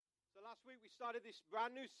Last week we started this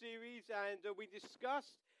brand new series and we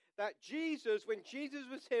discussed that Jesus, when Jesus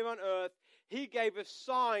was here on earth, he gave us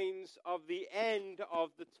signs of the end of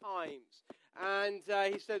the times. And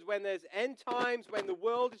he says when there's end times, when the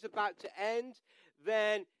world is about to end,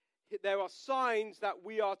 then there are signs that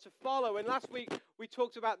we are to follow. And last week we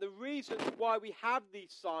talked about the reasons why we have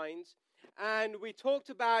these signs. And we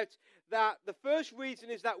talked about that the first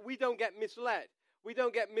reason is that we don't get misled. We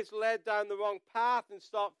don't get misled down the wrong path and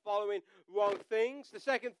start following wrong things. The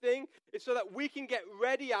second thing is so that we can get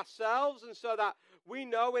ready ourselves and so that we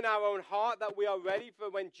know in our own heart that we are ready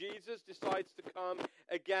for when Jesus decides to come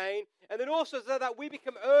again. And then also so that we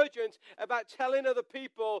become urgent about telling other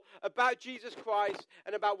people about Jesus Christ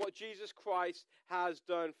and about what Jesus Christ has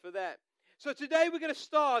done for them. So today we're going to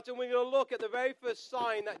start and we're going to look at the very first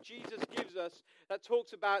sign that Jesus gives us that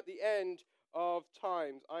talks about the end of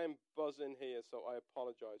times. I am buzzing here, so I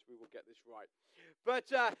apologize. We will get this right. But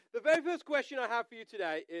the very first question I have for you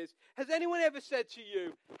today is, has anyone ever said to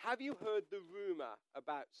you, have you heard the rumor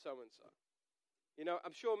about so-and-so? You know,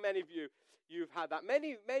 I'm sure many of you've had that.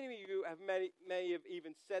 Many of you may have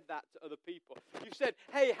even said that to other people. You said,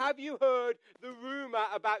 hey, have you heard the rumor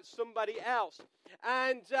about somebody else?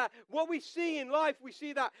 And what we see in life, we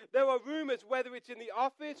see that there are rumors, whether it's in the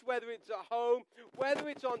office, whether it's at home, whether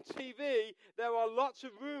it's on TV, there are lots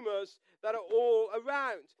of rumors that are all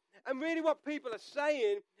around. And really what people are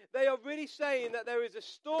saying, they are really saying that there is a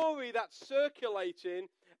story that's circulating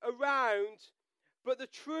around, but the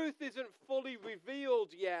truth isn't fully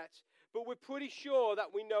revealed yet, but we're pretty sure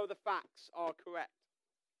that we know the facts are correct.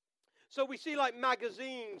 So we see like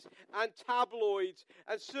magazines and tabloids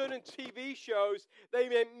and certain TV shows, they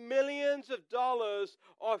make millions of dollars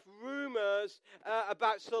off rumors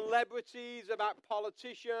about celebrities, about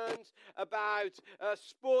politicians, about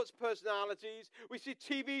sports personalities. We see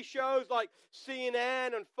TV shows like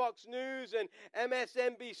CNN and Fox News and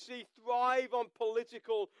MSNBC thrive on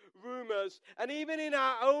political rumors. And even in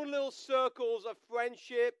our own little circles of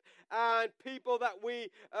friendship and people that we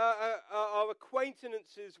are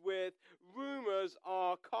acquaintances with, rumors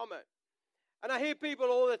are common. And I hear people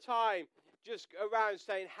all the time just around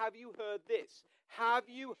saying, have you heard this? Have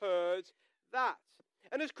you heard that?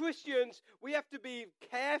 And as Christians, we have to be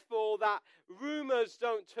careful that rumors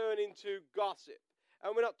don't turn into gossip.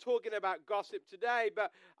 And we're not talking about gossip today,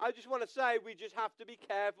 but I just want to say we just have to be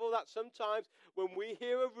careful that sometimes when we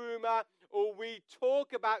hear a rumor or we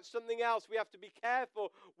talk about something else, we have to be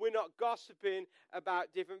careful we're not gossiping about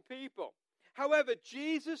different people. However,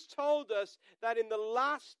 Jesus told us that in the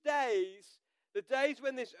last days, the days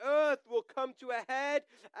when this earth will come to a head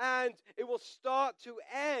and it will start to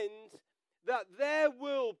end, that there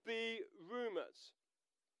will be rumors.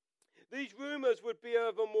 These rumors would be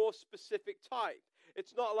of a more specific type.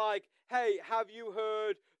 It's not like, hey, have you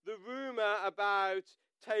heard the rumor about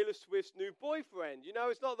Taylor Swift's new boyfriend? You know,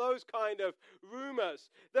 it's not those kind of rumors.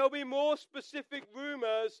 There'll be more specific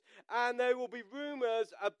rumors, and there will be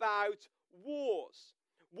rumors about wars.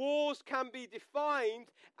 Wars can be defined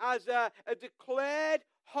as a declared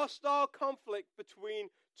hostile conflict between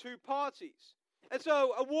two parties. And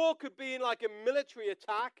so a war could be like a military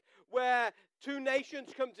attack where two nations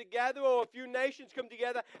come together or a few nations come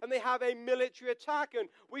together and they have a military attack. And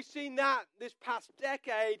we've seen that this past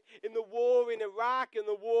decade in the war in Iraq and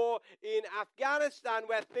the war in Afghanistan,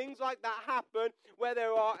 where things like that happen, where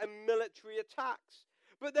there are military attacks.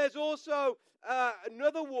 But there's also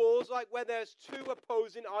another wars like where there's two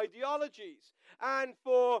opposing ideologies. And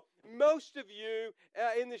for most of you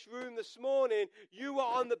in this room this morning, you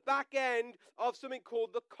are on the back end of something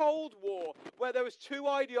called the Cold War, where there was two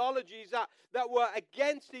ideologies that were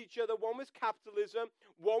against each other. One was capitalism,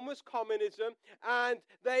 one was communism, and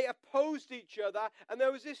they opposed each other. And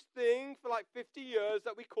there was this thing for like 50 years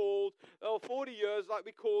that we called, or 40 years like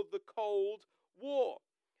we called the Cold War.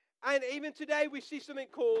 And even today we see something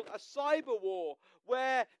called a cyber war,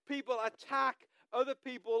 where people attack other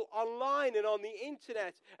people online and on the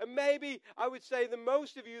internet. And maybe I would say that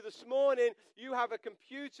most of you this morning, you have a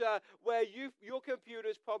computer where your computer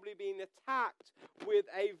is probably being attacked with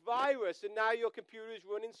a virus, and now your computer is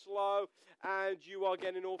running slow and you are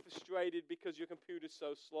getting all frustrated because your computer is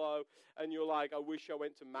so slow, and you're like, I wish I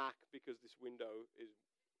went to Mac because this window is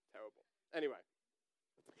terrible. Anyway.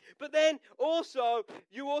 But then also,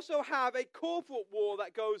 you also have a corporate war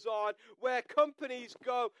that goes on where companies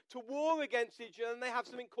go to war against each other, and they have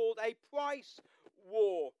something called a price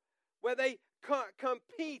war where they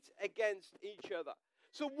compete against each other.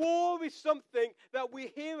 So war is something that we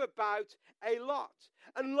hear about a lot.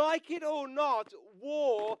 And like it or not,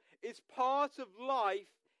 war is part of life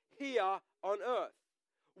here on earth.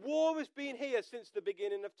 War has been here since the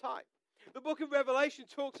beginning of time. The book of Revelation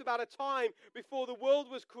talks about a time before the world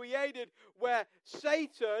was created where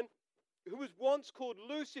Satan, who was once called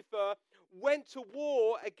Lucifer, went to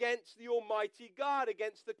war against the Almighty God,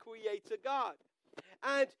 against the Creator God.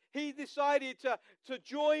 And he decided to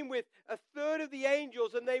join with a third of the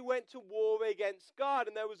angels, and they went to war against God.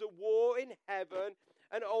 And there was a war in heaven,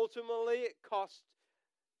 and ultimately it cost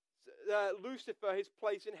Lucifer his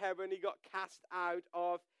place in heaven. He got cast out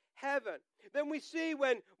of heaven. Then we see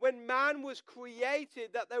when man was created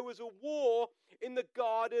that there was a war in the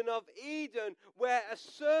Garden of Eden where a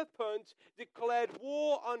serpent declared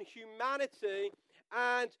war on humanity,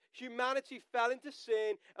 and humanity fell into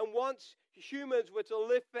sin, and once humans were to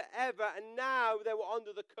live forever, and now they were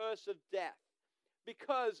under the curse of death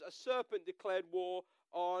because a serpent declared war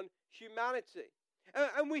on humanity.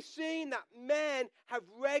 And we've seen that men have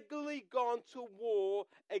regularly gone to war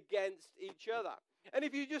against each other. And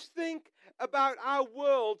if you just think about our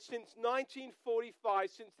world since 1945,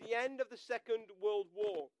 since the end of the Second World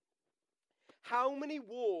War, how many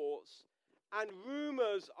wars and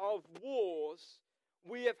rumors of wars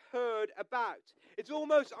we have heard about. It's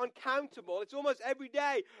almost uncountable. It's almost every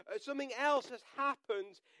day something else has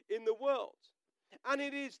happened in the world. And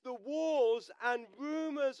it is the wars and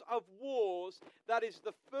rumors of wars that is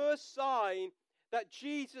the first sign that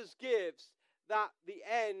Jesus gives that the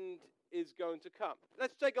end is going to come.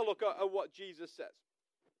 Let's take a look at what Jesus says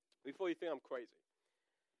before you think I'm crazy.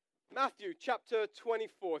 Matthew chapter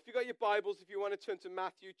 24. If you've got your Bibles, if you want to turn to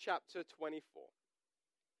Matthew chapter 24.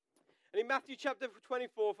 And in Matthew chapter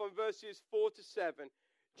 24, from verses 4 to 7,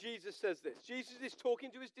 Jesus says this. Jesus is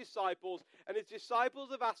talking to his disciples, and his disciples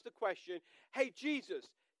have asked the question, hey, Jesus,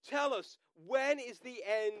 tell us, when is the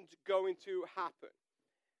end going to happen?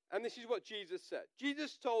 And this is what Jesus said.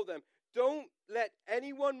 Jesus told them, don't let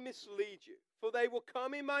anyone mislead you, for they will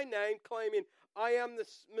come in my name, claiming, I am the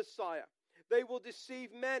Messiah. They will deceive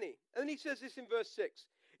many. And then he says this in verse 6.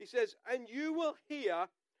 He says, and you will hear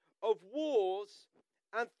of wars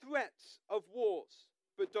and threats of wars,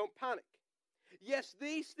 but don't panic. Yes,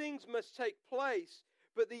 these things must take place,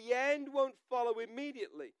 but the end won't follow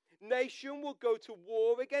immediately. Nation will go to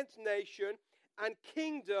war against nation, and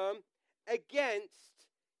kingdom against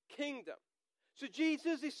kingdom. So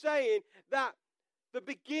Jesus is saying that the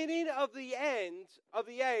beginning of the end of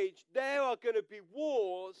the age, there are going to be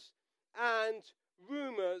wars and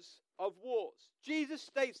rumors of wars. Jesus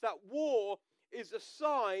states that war is a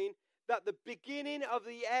sign that the beginning of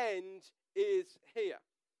the end is here.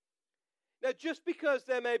 Now, just because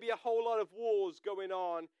there may be a whole lot of wars going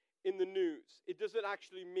on in the news, it doesn't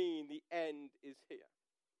actually mean the end is here.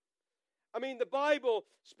 I mean, the Bible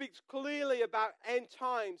speaks clearly about end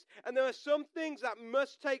times, and there are some things that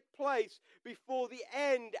must take place before the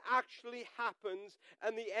end actually happens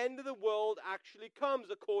and the end of the world actually comes,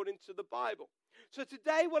 according to the Bible. So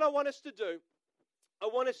today, what I want us to do, I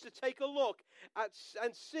want us to take a look at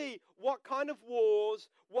and see what kind of wars,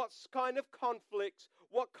 what kind of conflicts,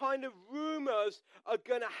 what kind of rumors are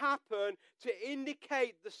going to happen to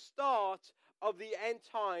indicate the start of the end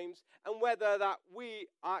times, and whether that we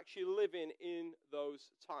are actually living in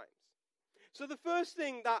those times. So the first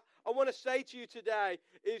thing that I want to say to you today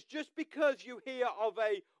is, just because you hear of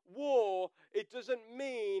a war, it doesn't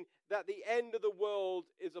mean that the end of the world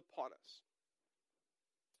is upon us.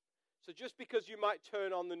 So just because you might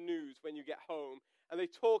turn on the news when you get home and they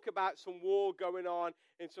talk about some war going on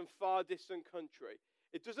in some far distant country,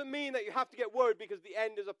 it doesn't mean that you have to get worried because the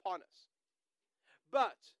end is upon us.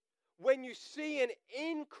 But when you see an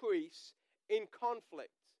increase in conflict,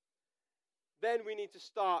 then we need to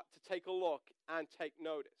start to take a look and take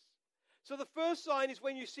notice. So the first sign is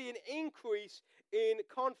when you see an increase in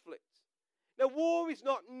conflict. Now, war is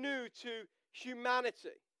not new to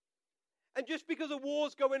humanity. And just because a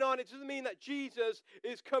war's going on, it doesn't mean that Jesus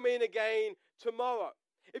is coming again tomorrow.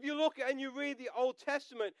 If you look and you read the Old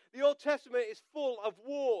Testament is full of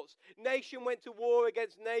wars. Nation went to war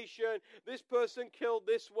against nation. This person killed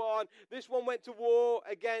this one. This one went to war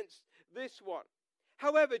against this one.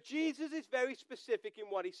 However, Jesus is very specific in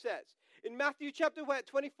what he says. In Matthew chapter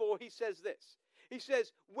 24, he says this. He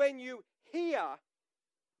says, when you hear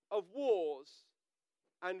of wars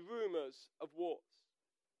and rumors of wars.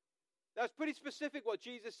 That's pretty specific what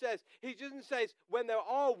Jesus says. He doesn't say when there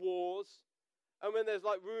are wars and when there's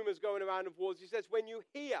like rumors going around of wars. He says when you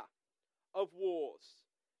hear of wars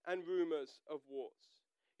and rumors of wars.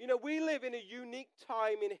 You know, we live in a unique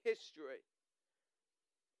time in history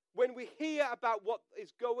when we hear about what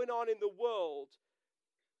is going on in the world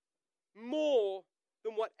more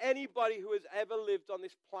than what anybody who has ever lived on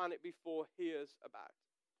this planet before hears about.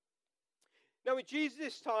 Now, in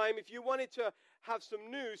Jesus' time, if you wanted to have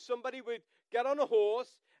some news, somebody would get on a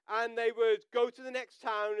horse and they would go to the next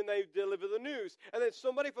town and they would deliver the news. And then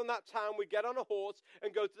somebody from that town would get on a horse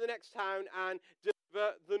and go to the next town and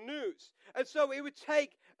deliver the news. And so it would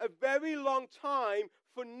take a very long time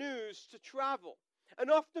for news to travel. And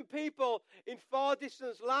often people in far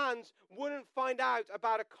distant lands wouldn't find out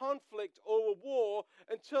about a conflict or a war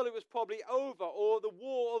until it was probably over, or the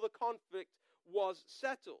war or the conflict was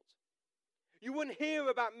settled. You wouldn't hear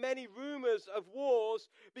about many rumors of wars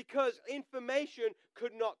because information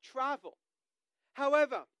could not travel.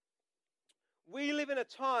 However, we live in a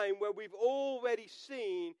time where we've already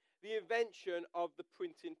seen the invention of the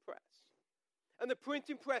printing press. And the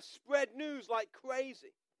printing press spread news like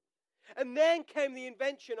crazy. And then came the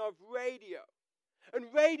invention of radio. And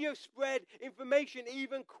radio spread information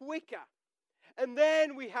even quicker. And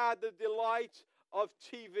then we had the delight of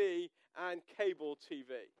TV and cable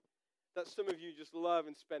TV that some of you just love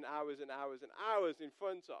and spend hours and hours and hours in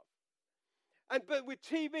front of. But with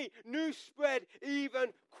TV, news spread even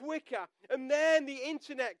quicker. And then the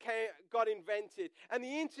internet got invented. And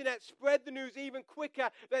the internet spread the news even quicker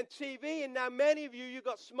than TV. And now many of you, you've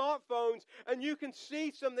got smartphones, and you can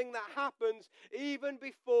see something that happens even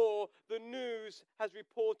before the news has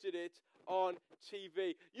reported it on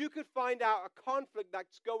TV. You could find out a conflict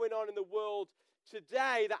that's going on in the world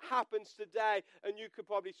today, that happens today, and you could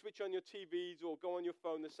probably switch on your TVs or go on your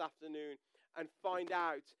phone this afternoon and find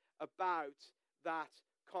out about that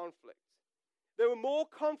conflict. There are more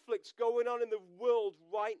conflicts going on in the world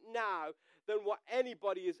right now than what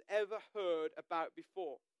anybody has ever heard about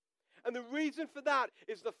before. And the reason for that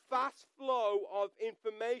is the fast flow of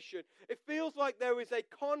information. It feels like there is a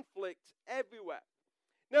conflict everywhere.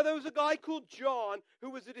 Now, there was a guy called John who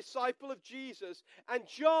was a disciple of Jesus, and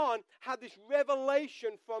John had this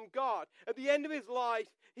revelation from God. At the end of his life,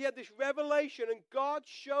 he had this revelation, and God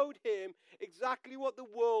showed him exactly what the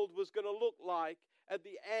world was going to look like at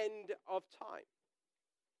the end of time.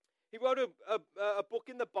 He wrote a book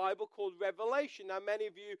in the Bible called Revelation. Now, many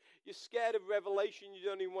of you, you're scared of Revelation. You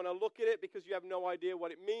don't even want to look at it because you have no idea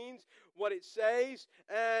what it means, what it says,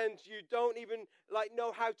 and you don't even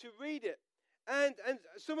know how to read it. And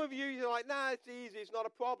some of you, you're like, nah, it's easy, it's not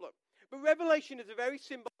a problem. But Revelation is a very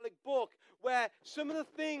symbolic book where some of the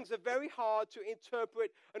things are very hard to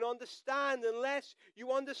interpret and understand unless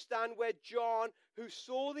you understand where John, who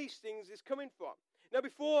saw these things, is coming from. Now,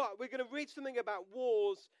 before, we're going to read something about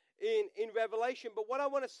wars in Revelation, but what I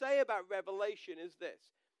want to say about Revelation is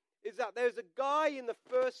this, is that there's a guy in the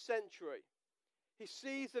first century. He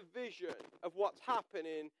sees a vision of what's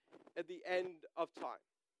happening at the end of time.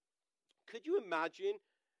 Could you imagine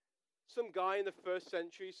some guy in the first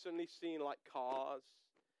century suddenly seeing cars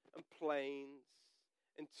and planes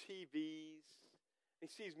and TVs? He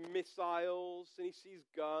sees missiles and he sees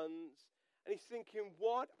guns. And he's thinking,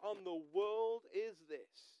 what on the world is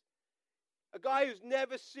this? A guy who's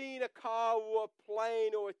never seen a car or a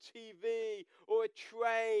plane or a TV or a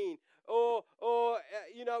train or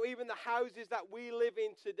even the houses that we live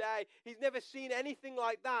in today. He's never seen anything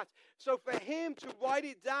like that. So for him to write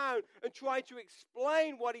it down and try to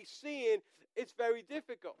explain what he's seeing, it's very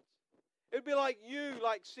difficult. It'd be like you,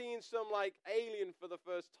 seeing some, alien for the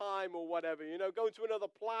first time or whatever, going to another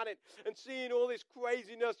planet and seeing all this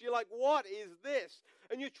craziness. You're like, what is this?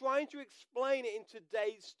 And you're trying to explain it in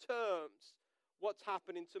today's terms, what's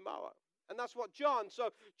happening tomorrow. And that's what So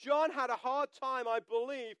John had a hard time, I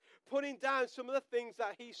believe, putting down some of the things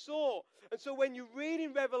that he saw. And so when you read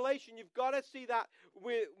in Revelation, you've got to see that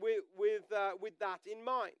with that in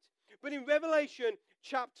mind. But in Revelation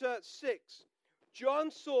chapter 6,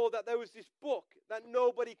 John saw that there was this book that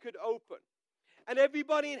nobody could open. And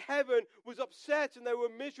everybody in heaven was upset and they were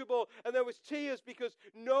miserable and there was tears because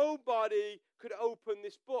nobody could open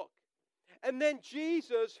this book. And then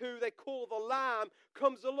Jesus, who they call the Lamb,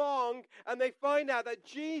 comes along and they find out that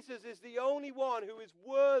Jesus is the only one who is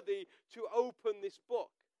worthy to open this book.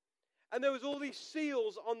 And there was all these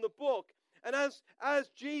seals on the book. And as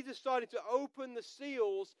Jesus started to open the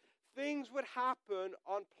seals, things would happen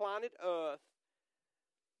on planet Earth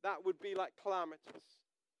that would be calamitous,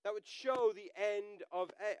 that would show the end of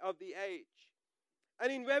the age.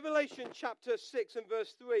 And in Revelation chapter 6 and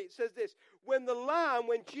verse 3, it says this, when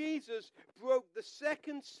Jesus broke the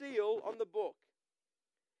second seal on the book,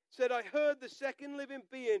 said, I heard the second living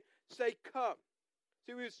being say, come.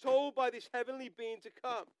 So he was told by this heavenly being to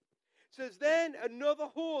come. It says, then another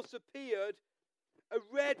horse appeared, a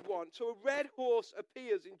red one. So a red horse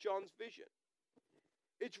appears in John's vision.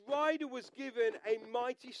 Its rider was given a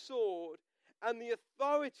mighty sword and the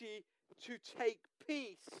authority to take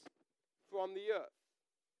peace from the earth.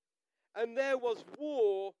 And there was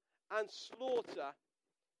war and slaughter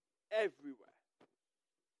everywhere.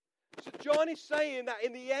 So John is saying that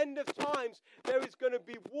in the end of times, there is going to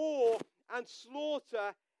be war and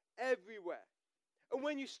slaughter everywhere. And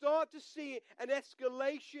when you start to see an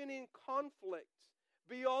escalation in conflict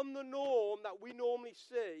beyond the norm that we normally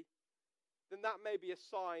see, then that may be a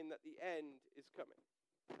sign that the end is coming.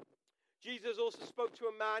 Jesus also spoke to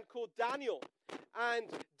a man called Daniel. And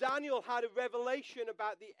Daniel had a revelation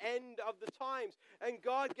about the end of the times. And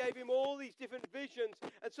God gave him all these different visions.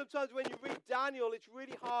 And sometimes when you read Daniel, it's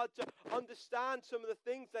really hard to understand some of the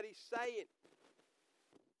things that he's saying.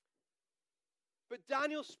 But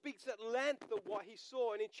Daniel speaks at length of what he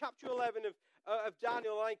saw. And in chapter 11 of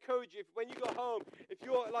Daniel, I encourage you, when you go home, if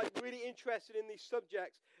you're like really interested in these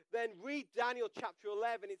subjects, then read Daniel chapter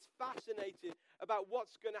 11. It's fascinating about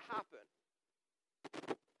what's going to happen.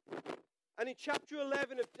 And in chapter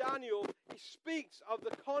 11 of Daniel, he speaks of the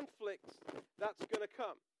conflict that's going to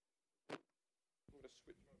come. I'm going to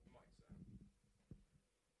switch my mics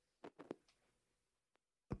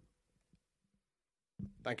out.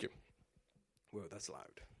 Thank you. Whoa, that's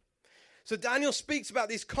loud. So Daniel speaks about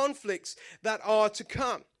these conflicts that are to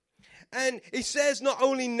come. And he says not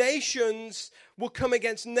only nations will come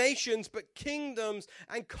against nations, but kingdoms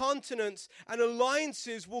and continents and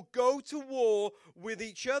alliances will go to war with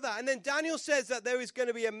each other. And then Daniel says that there is going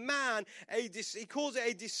to be a man, he calls it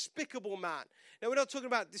a despicable man. Now, we're not talking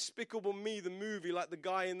about Despicable Me, the movie, like the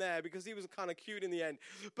guy in there, because he was kind of cute in the end.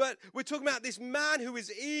 But we're talking about this man who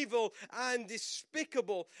is evil and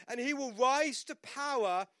despicable, and he will rise to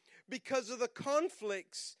power because of the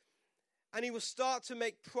conflicts. And he will start to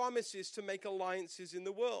make promises to make alliances in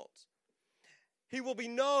the world. He will be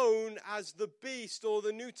known as the beast, or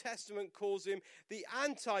the New Testament calls him the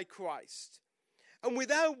Antichrist. And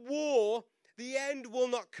without war, the end will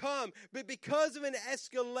not come. But because of an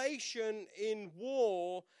escalation in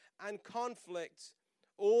war and conflict,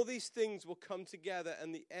 all these things will come together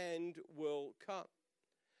and the end will come.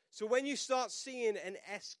 So when you start seeing an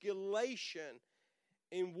escalation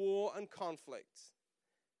in war and conflict,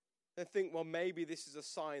 and think, well, maybe this is a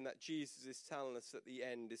sign that Jesus is telling us that the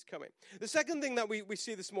end is coming. The second thing that we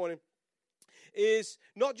see this morning is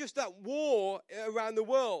not just that war around the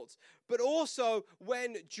world, but also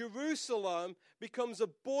when Jerusalem becomes a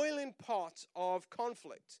boiling pot of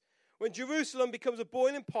conflict. When Jerusalem becomes a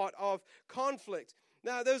boiling pot of conflict.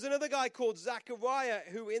 Now, there's another guy called Zechariah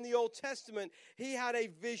who in the Old Testament, he had a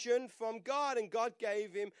vision from God, and God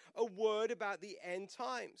gave him a word about the end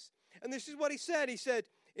times. And this is what he said. He said,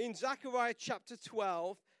 in Zechariah chapter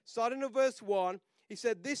 12, starting at verse 1, he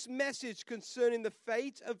said, this message concerning the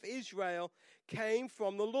fate of Israel came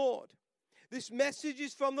from the Lord. This message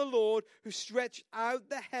is from the Lord who stretched out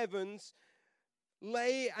the heavens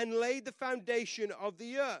laid the foundation of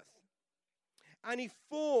the earth. And he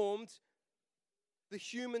formed the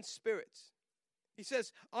human spirit. He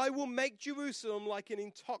says, I will make Jerusalem like an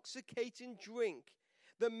intoxicating drink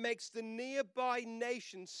that makes the nearby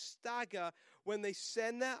nations stagger when they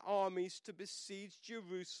send their armies to besiege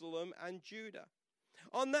Jerusalem and Judah.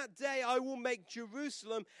 On that day I will make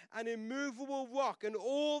Jerusalem an immovable rock, and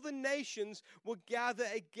all the nations will gather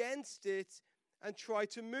against it and try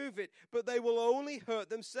to move it, but they will only hurt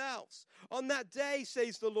themselves. On that day,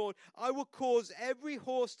 says the Lord, I will cause every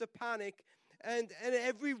horse to panic and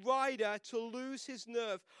every rider to lose his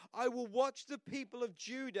nerve. I will watch the people of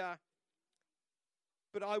Judah,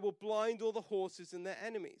 but I will blind all the horses and their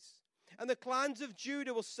enemies. And the clans of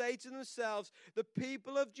Judah will say to themselves, the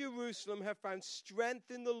people of Jerusalem have found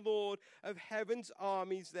strength in the Lord of heaven's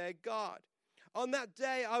armies, their God. On that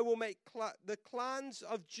day I will make the clans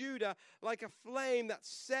of Judah like a flame that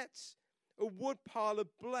sets a wood pile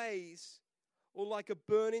ablaze, or like a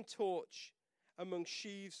burning torch among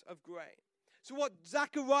sheaves of grain. So what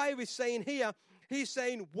Zechariah is saying here, he's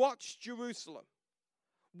saying, watch Jerusalem.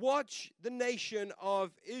 Watch the nation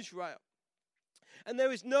of Israel. And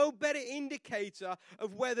there is no better indicator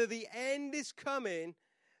of whether the end is coming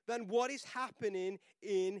than what is happening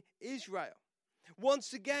in Israel.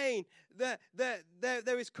 Once again,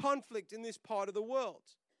 there is conflict in this part of the world.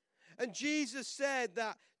 And Jesus said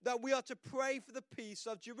that we are to pray for the peace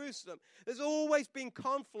of Jerusalem. There's always been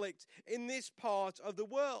conflict in this part of the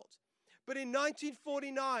world. But in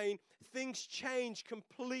 1949, things changed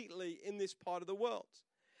completely in this part of the world.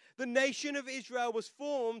 The nation of Israel was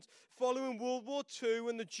formed following World War II,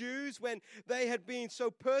 and the Jews, when they had been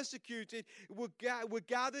so persecuted, were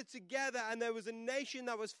gathered together, and there was a nation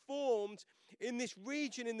that was formed in this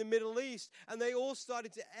region in the Middle East, and they all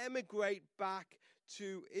started to emigrate back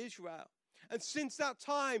to Israel. And since that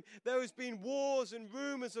time, there has been wars and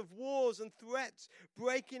rumors of wars and threats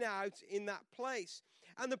breaking out in that place.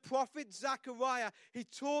 And the prophet Zechariah, he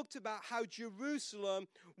talked about how Jerusalem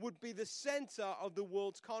would be the center of the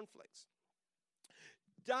world's conflicts.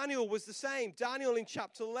 Daniel was the same. Daniel in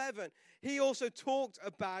chapter 11, he also talked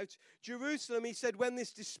about Jerusalem. He said, when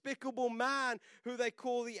this despicable man, who they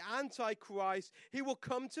call the Antichrist, he will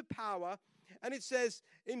come to power. And it says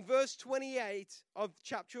in verse 28 of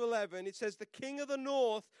chapter 11, it says, the king of the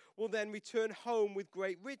north will then return home with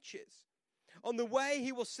great riches. On the way,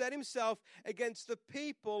 he will set himself against the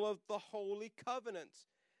people of the Holy Covenant,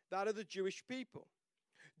 that of the Jewish people,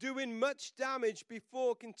 doing much damage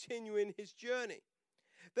before continuing his journey.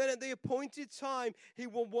 Then at the appointed time, he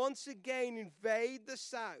will once again invade the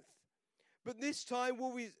south. But this time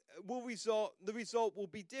the result will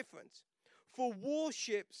be different. For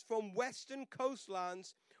warships from western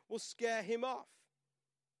coastlands will scare him off.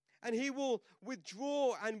 And he will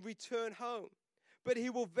withdraw and return home. But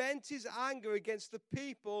he will vent his anger against the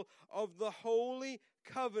people of the Holy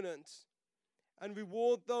Covenant and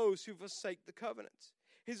reward those who forsake the covenant.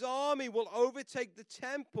 His army will overtake the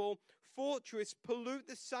temple fortress, pollute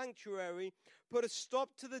the sanctuary, put a stop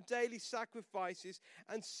to the daily sacrifices,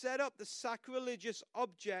 and set up the sacrilegious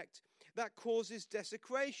object that causes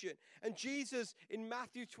desecration. And Jesus in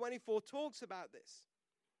Matthew 24 talks about this.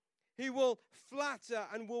 He will flatter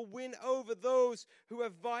and will win over those who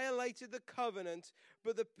have violated the covenant,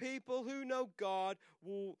 but the people who know God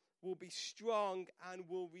will be strong and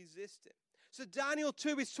will resist him. So Daniel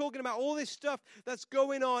 2 is talking about all this stuff that's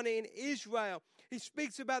going on in Israel. He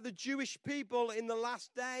speaks about the Jewish people in the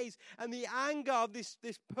last days, and the anger of this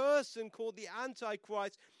person called the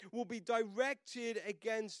Antichrist will be directed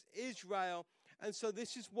against Israel. And so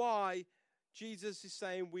this is why Jesus is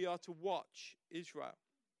saying we are to watch Israel.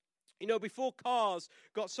 You know, before cars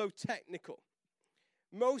got so technical,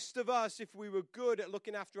 most of us, if we were good at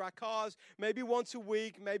looking after our cars, maybe once a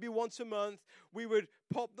week, maybe once a month, we would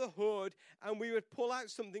pop the hood and we would pull out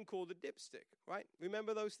something called a dipstick, right?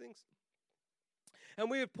 Remember those things? And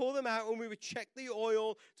we would pull them out and we would check the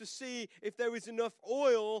oil to see if there was enough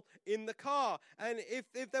oil in the car. And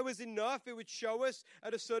if there was enough, it would show us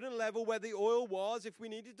at a certain level where the oil was. If we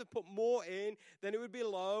needed to put more in, then it would be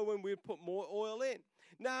low and we'd put more oil in.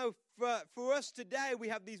 Now, for us today, we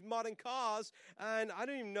have these modern cars, and I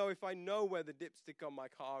don't even know if I know where the dipstick on my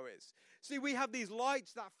car is. See, we have these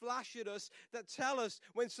lights that flash at us that tell us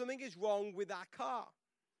when something is wrong with our car.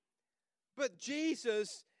 But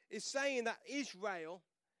Jesus is saying that Israel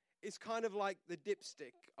is kind of like the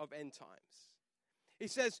dipstick of end times. He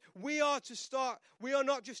says we are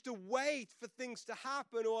not just to wait for things to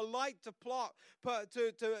happen or a light to plot,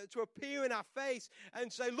 to appear in our face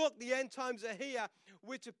and say, look, the end times are here.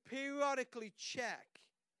 We're to periodically check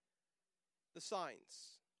the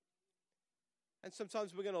signs. And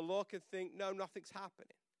sometimes we're going to look and think, no, nothing's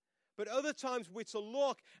happening. But other times we're to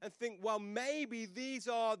look and think, well, maybe these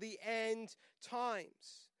are the end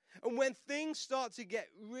times. And when things start to get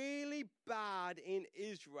really bad in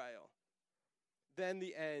Israel, then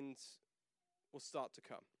the end will start to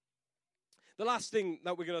come. The last thing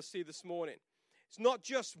that we're going to see this morning, it's not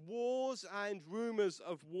just wars and rumors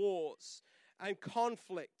of wars and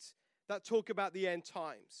conflict that talk about the end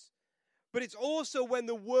times, but it's also when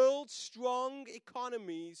the world's strong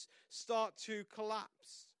economies start to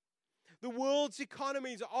collapse. The world's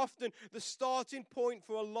economies are often the starting point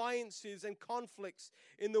for alliances and conflicts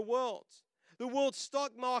in the world. The world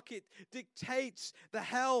stock market dictates the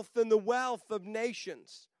health and the wealth of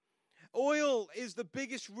nations. Oil is the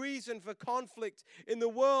biggest reason for conflict in the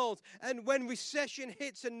world. And when recession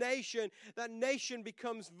hits a nation, that nation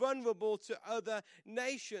becomes vulnerable to other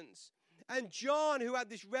nations. And John, who had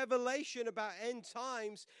this revelation about end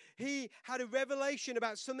times, he had a revelation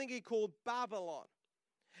about something he called Babylon.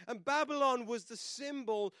 And Babylon was the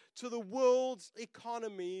symbol to the world's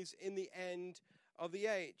economies in the end of the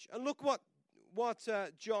age. And look what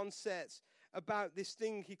John says about this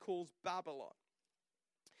thing he calls Babylon.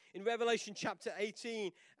 In Revelation chapter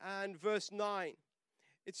 18 and verse 9,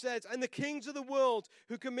 it says, and the kings of the world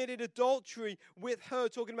who committed adultery with her,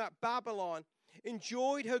 talking about Babylon,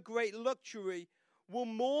 enjoyed her great luxury, will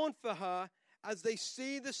mourn for her as they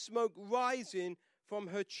see the smoke rising from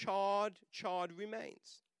her charred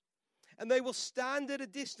remains. And they will stand at a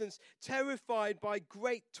distance, terrified by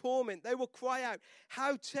great torment. They will cry out,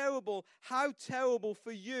 how terrible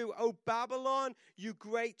for you, O Babylon, you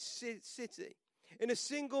great city. In a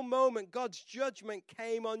single moment, God's judgment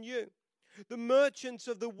came on you. The merchants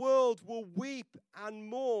of the world will weep and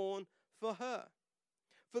mourn for her,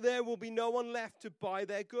 for there will be no one left to buy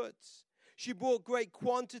their goods. She bought great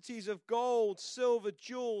quantities of gold, silver,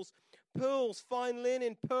 jewels, pearls, fine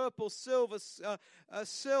linen, purple, silver,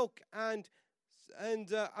 silk, and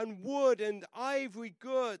and wood and ivory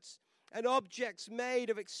goods and objects made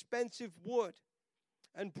of expensive wood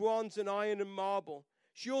and bronze and iron and marble.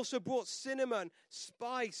 She also brought cinnamon,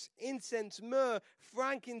 spice, incense, myrrh,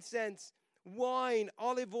 frankincense, wine,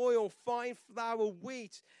 olive oil, fine flour,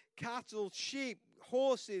 wheat, cattle, sheep,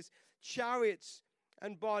 horses, chariots,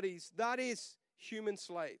 and bodies. That is human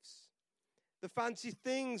slaves. The fancy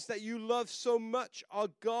things that you love so much are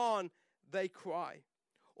gone, they cry.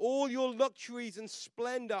 All your luxuries and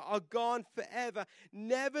splendor are gone forever,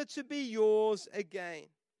 never to be yours again.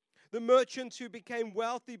 The merchants who became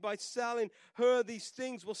wealthy by selling her these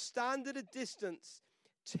things will stand at a distance,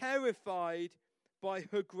 terrified by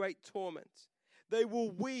her great torment. They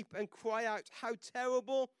will weep and cry out, how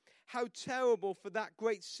terrible for that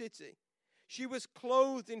great city. She was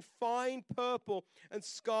clothed in fine purple and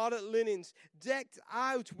scarlet linens, decked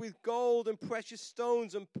out with gold and precious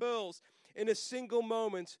stones and pearls. In a single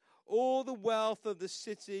moment, all the wealth of the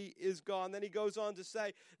city is gone. Then he goes on to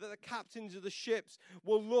say that the captains of the ships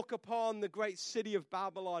will look upon the great city of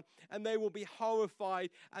Babylon, and they will be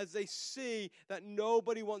horrified as they see that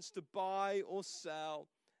nobody wants to buy or sell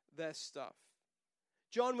their stuff.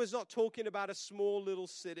 John was not talking about a small little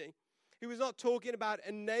city. He was not talking about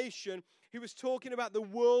a nation. He was talking about the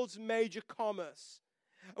world's major commerce.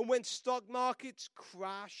 And when stock markets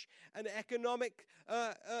crash and the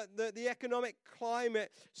economic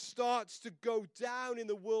climate starts to go down in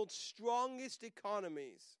the world's strongest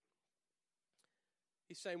economies,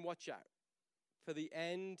 he's saying, watch out, for the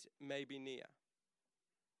end may be near.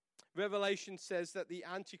 Revelation says that the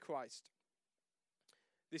Antichrist,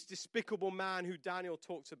 this despicable man who Daniel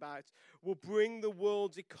talks about, will bring the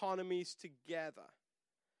world's economies together.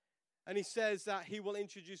 And he says that he will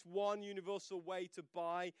introduce one universal way to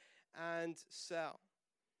buy and sell.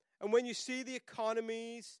 And when you see the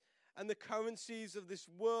economies and the currencies of this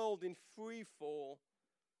world in free fall,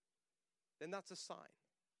 then that's a sign.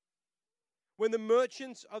 When the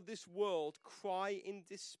merchants of this world cry in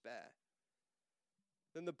despair,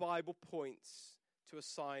 then the Bible points to a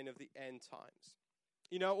sign of the end times.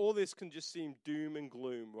 You know, all this can just seem doom and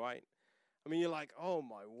gloom, right? I mean, you're like, oh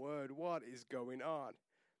my word, what is going on?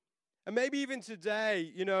 And maybe even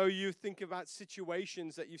today, you know, you think about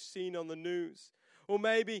situations that you've seen on the news. Or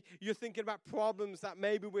maybe you're thinking about problems that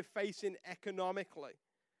maybe we're facing economically.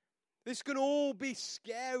 This can all be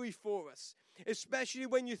scary for us, especially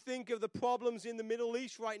when you think of the problems in the Middle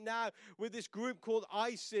East right now with this group called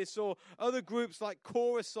ISIS or other groups like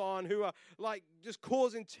Khorasan who are like just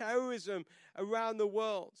causing terrorism around the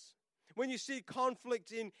world. When you see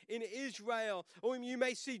conflict in Israel, or you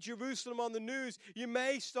may see Jerusalem on the news, you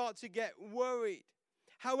may start to get worried.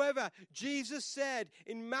 However, Jesus said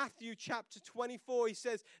in Matthew chapter 24, he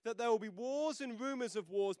says that there will be wars and rumors of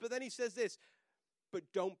wars, but then he says this, but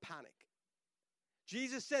don't panic.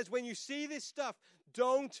 Jesus says when you see this stuff,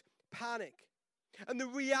 don't panic. And the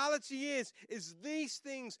reality is these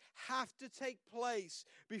things have to take place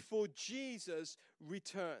before Jesus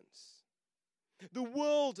returns. The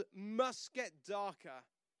world must get darker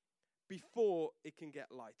before it can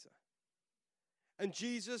get lighter. And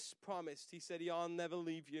Jesus promised, he said, I'll never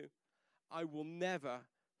leave you. I will never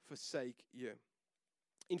forsake you.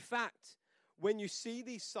 In fact, when you see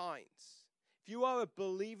these signs, if you are a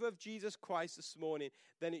believer of Jesus Christ this morning,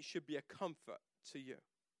 then it should be a comfort to you.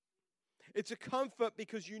 It's a comfort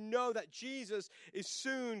because you know that Jesus is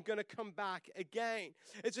soon going to come back again.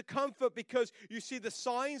 It's a comfort because you see the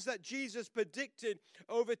signs that Jesus predicted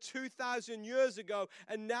over 2,000 years ago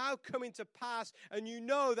are now coming to pass, and you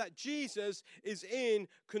know that Jesus is in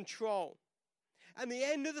control. And the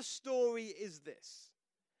end of the story is this.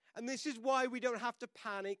 And this is why we don't have to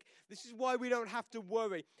panic. This is why we don't have to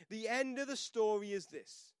worry. The end of the story is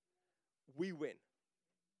this. We win.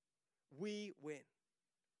 We win.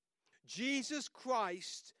 Jesus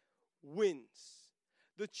Christ wins.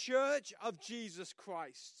 The church of Jesus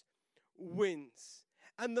Christ wins.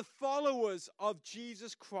 And the followers of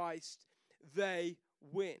Jesus Christ, they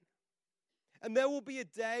win. And there will be a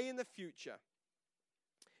day in the future,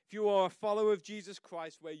 if you are a follower of Jesus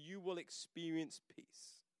Christ, where you will experience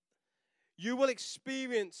peace. You will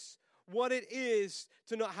experience what it is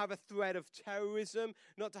to not have a threat of terrorism,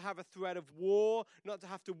 not to have a threat of war, not to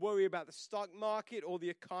have to worry about the stock market or the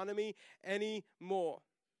economy anymore.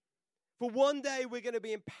 For one day we're going to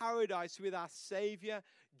be in paradise with our Savior,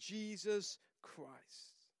 Jesus Christ.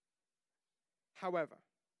 However,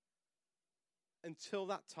 until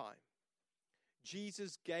that time,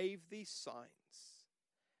 Jesus gave these signs.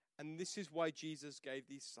 And this is why Jesus gave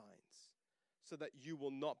these signs, so that you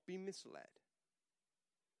will not be misled.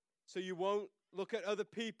 So you won't look at other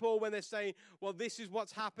people when they're saying, well, this is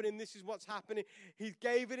what's happening, this is what's happening. He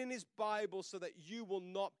gave it in his Bible so that you will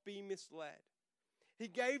not be misled. He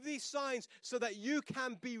gave these signs so that you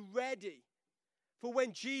can be ready for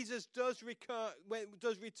when Jesus does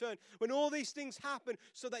return, when all these things happen,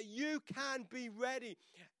 so that you can be ready.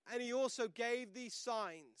 And he also gave these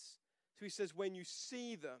signs. So he says, when you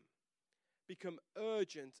see them, become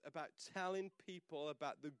urgent about telling people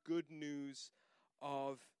about the good news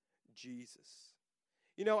of Jesus.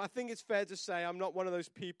 You know, I think it's fair to say I'm not one of those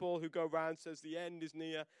people who go around and says the end is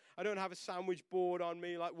near. I don't have a sandwich board on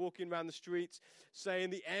me like walking around the streets saying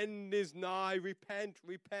the end is nigh, repent,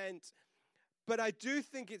 repent. But I do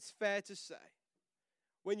think it's fair to say,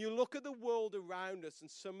 when you look at the world around us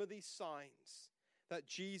and some of these signs that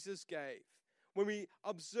Jesus gave, when we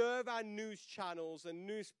observe our news channels and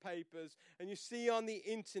newspapers and you see on the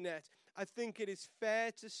internet, I think it is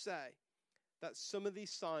fair to say that some of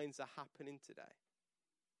these signs are happening today.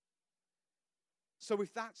 So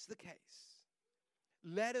if that's the case,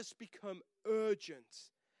 let us become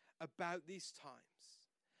urgent about these times.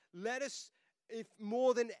 Let us, if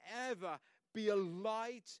more than ever, be a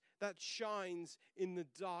light that shines in the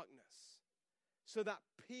darkness, so that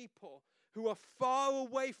people who are far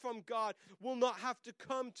away from God will not have to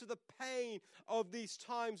come to the pain of these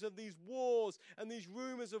times, of these wars and these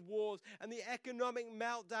rumors of wars and the economic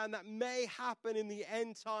meltdown that may happen in the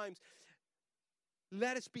end times.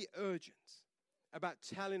 Let us be urgent about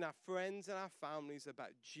telling our friends and our families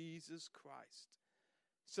about Jesus Christ,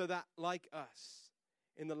 so that, like us,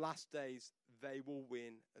 in the last days, they will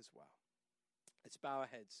win as well. Let's bow our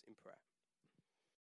heads in prayer.